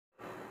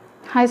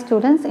Hi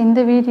students, in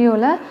the video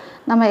la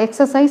நம்ம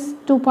exercise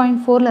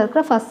 2.4 ல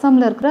இருக்கிற first sum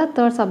ல இருக்கிற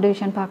third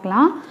subdivision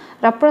பார்க்கலாம்.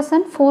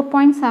 Represent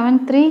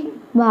 4.73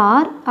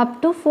 bar up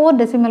to 4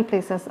 decimal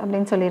places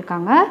அப்படினு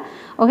சொல்லிருக்காங்க.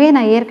 ஓகே,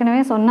 நான்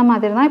ஏற்கனவே சொன்ன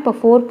மாதிரி தான். இப்போ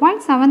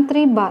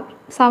 4.73 bar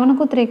 7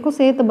 க்கு 3 க்கு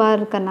சேர்த்து bar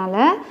இருக்கறனால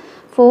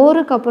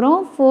 4 க்கு அப்புறம்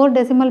 4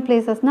 decimal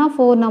placesனா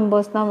 4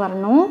 numbers தான்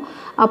வரணும்.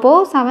 அப்போ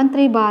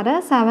 73 bar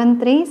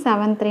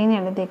 7373 ன்னு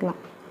எழுதிக்கலாம்.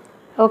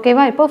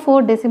 ஓகேவா, இப்போ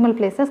 4 decimal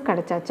places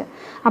கிடைச்சாச்சு.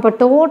 அப்போ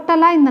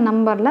டோட்டலா இந்த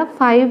நம்பர்ல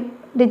 5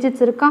 digits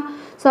இருக்கா.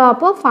 சோ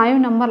அப்போ 5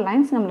 number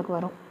lines நமக்கு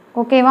வரும்.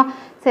 ஓகேவா,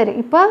 சரி.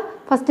 இப்போ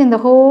ஃபர்ஸ்ட் இந்த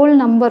ஹோல்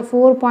நம்பர்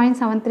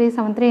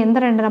 4.7373 எந்த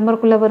ரெண்டு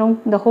நம்பருக்குள்ள வரும்?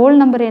 இந்த ஹோல்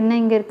நம்பர் என்ன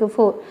இங்க இருக்கு?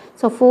 4.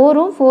 சோ 4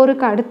 ம் 4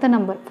 க்கு அடுத்த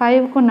நம்பர்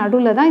 5 க்கு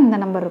நடுவுல தான் இந்த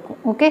நம்பர் இருக்கும்.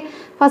 Okay,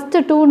 first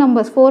 2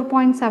 numbers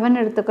 4.7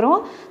 எடுத்துக்கறோம்.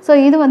 சோ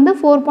இது வந்து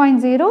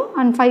 4.0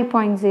 and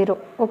 5.0.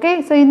 ஓகே,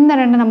 சோ இந்த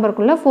ரெண்டு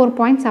நம்பருக்குள்ள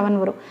 4.7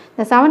 வரும்.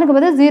 இந்த 7 க்கு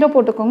பதிலா 0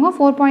 போட்டுக்கோங்க,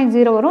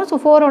 4.0 வரும். சோ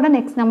 4 ஓட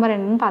நெக்ஸ்ட் நம்பர்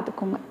என்னன்னு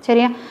பாத்துக்கோங்க.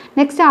 சரியா?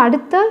 நெக்ஸ்ட்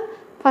அடுத்த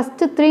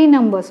first 3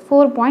 numbers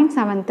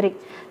 4.73.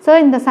 so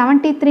இந்த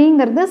 73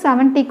 ங்கிறது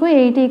 70 க்கும்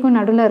 80 க்கும்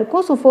நடுவுல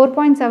இருக்கும். so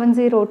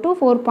 4.70 to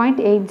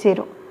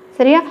 4.80.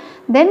 சரியா?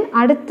 then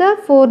அடுத்த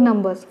 4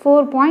 numbers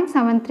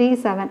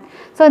 4.737.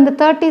 so இந்த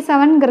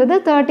 37 ங்கிறது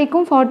 30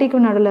 க்கும் 40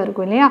 க்கும் நடுவுல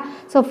இருக்கும் இல்லையா?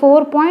 so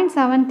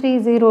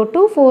 4.730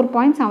 to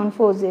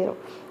 4.740.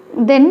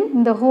 then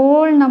the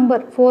whole number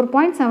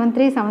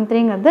 4.7373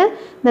 ங்கிறது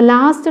the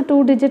last 2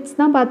 digits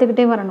தான்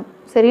பார்த்துக்கிட்டே வரணும்.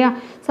 சரியா?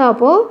 சோ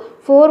அப்போ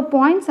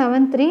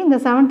 4.73 இந்த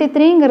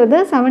 73 ங்கிறது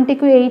 70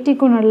 க்கு 80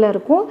 க்கு நடுவுல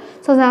இருக்கும்.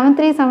 So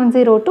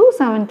 7370 to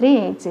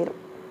 7380.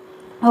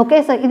 ஓகே,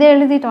 சோ இத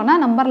எழுதிட்டோம்னா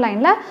நம்பர்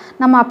லைன்ல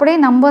நம்ம அப்படியே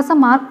நம்பர்ஸை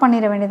மார்க்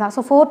பண்ணிர வேண்டியதான்.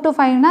 சோ 4 to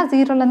 5 னா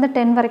 0 ல இருந்து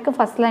 10 வரைக்கும்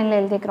ஃபர்ஸ்ட் லைன்ல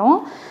எழுதிக்கிறோம்.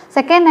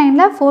 செகண்ட்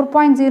லைன்ல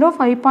 4.0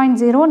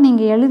 5.0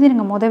 நீங்க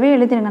எழுதிருங்க, முதவே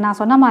எழுதிருங்க. நான்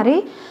சொன்ன மாதிரி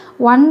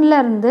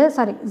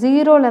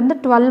 0 ல இருந்து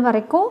 12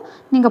 வரைக்கும்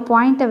நீங்க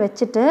பாயிண்ட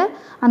வச்சிட்டு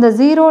அந்த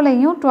 0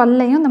 லயும் 12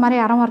 லயும் இந்த மாதிரி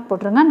அரோ மார்க்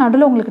போட்டுருங்க.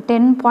 நடுவுல உங்களுக்கு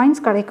 10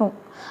 பாயிண்ட்ஸ் கிடைக்கும்.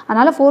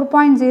 அதனால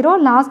 4.0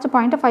 லாஸ்ட்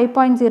பாயிண்ட்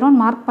 5.0 ன்னு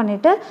மார்க்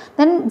பண்ணிட்டு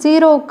தென்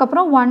 0 க்கு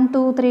அப்புறம் 1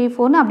 2 3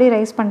 4 ன்னு அப்படியே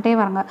ரைஸ் பண்ணிட்டே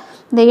வாங்க.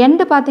 இந்த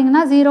எண்ட்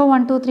பாத்தீங்கன்னா 0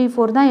 1 2 3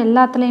 4 தான்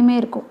எல்லாத்துலயுமே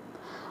இருக்கும்.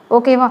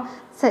 ஓகேவா?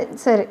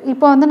 சரி,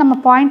 இப்போ வந்து நம்ம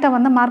பாயிண்ட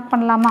வந்து மார்க்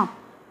பண்ணலாமா?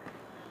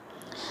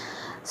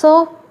 சோ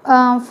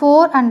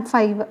 4 and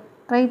 5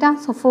 ரைட்டா?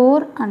 சோ 4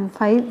 and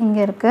 5 இங்க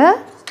இருக்கு.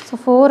 சோ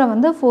 4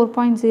 வந்து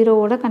 4.0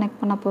 ஓட கனெக்ட்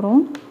பண்ண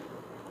போறோம்.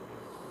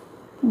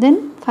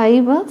 தென்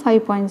 5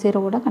 5.0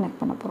 ஓட கனெக்ட்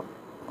பண்ண போறோம்.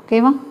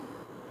 ஓகேவா?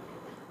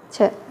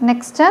 சரி,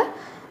 நெக்ஸ்ட்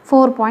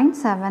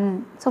 4.7.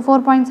 சோ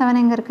 4.7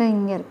 எங்க இருக்கு?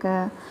 இங்க இருக்கு.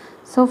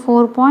 So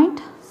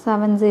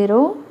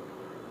 4.70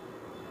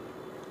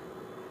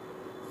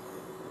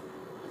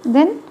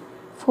 then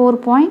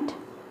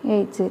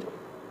 4.80.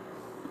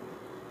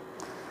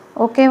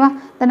 ஓகேவா?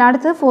 தென்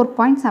அடுத்து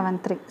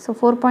 4.73. சோ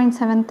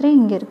 4.73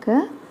 இங்க இருக்கு.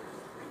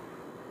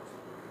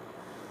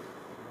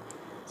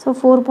 சோ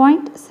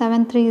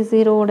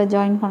 4.730 ஓட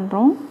ஜாயின்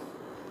பண்றோம்.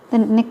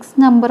 தென் நெக்ஸ்ட்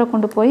நம்பரை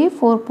கொண்டு போய்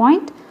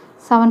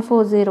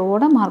 4.740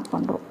 ஓட மார்க்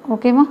பண்றோம்.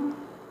 ஓகேவா?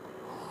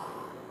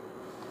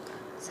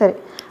 சரி,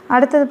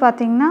 அடுத்து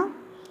பாத்தீங்கன்னா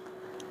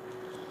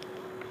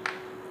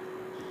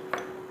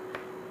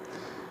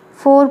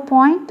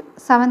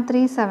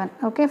 4.737.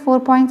 ஓகே,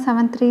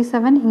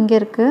 4.737 இங்க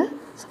இருக்கு.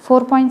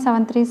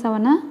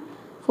 4.737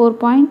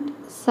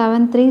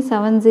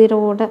 4.7370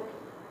 ஓட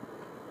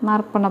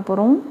மார்க் பண்ண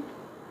போறோம்.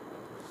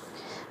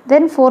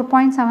 then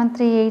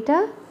 4.738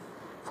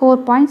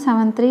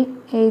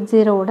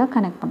 4.7380 ஓட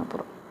கனெக்ட் பண்ண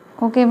போறோம்.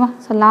 ஓகேவா?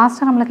 சோ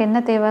லாஸ்டா நமக்கு என்ன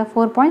தேவை?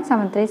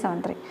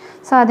 4.7373.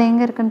 சோ அது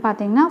எங்க இருக்குன்னு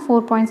பாத்தீங்கன்னா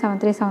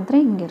 4.7373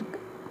 இங்க இருக்கு.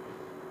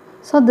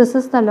 so this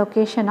is the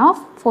location of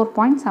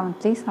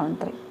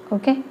 4.7373.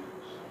 okay,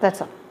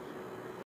 that's all.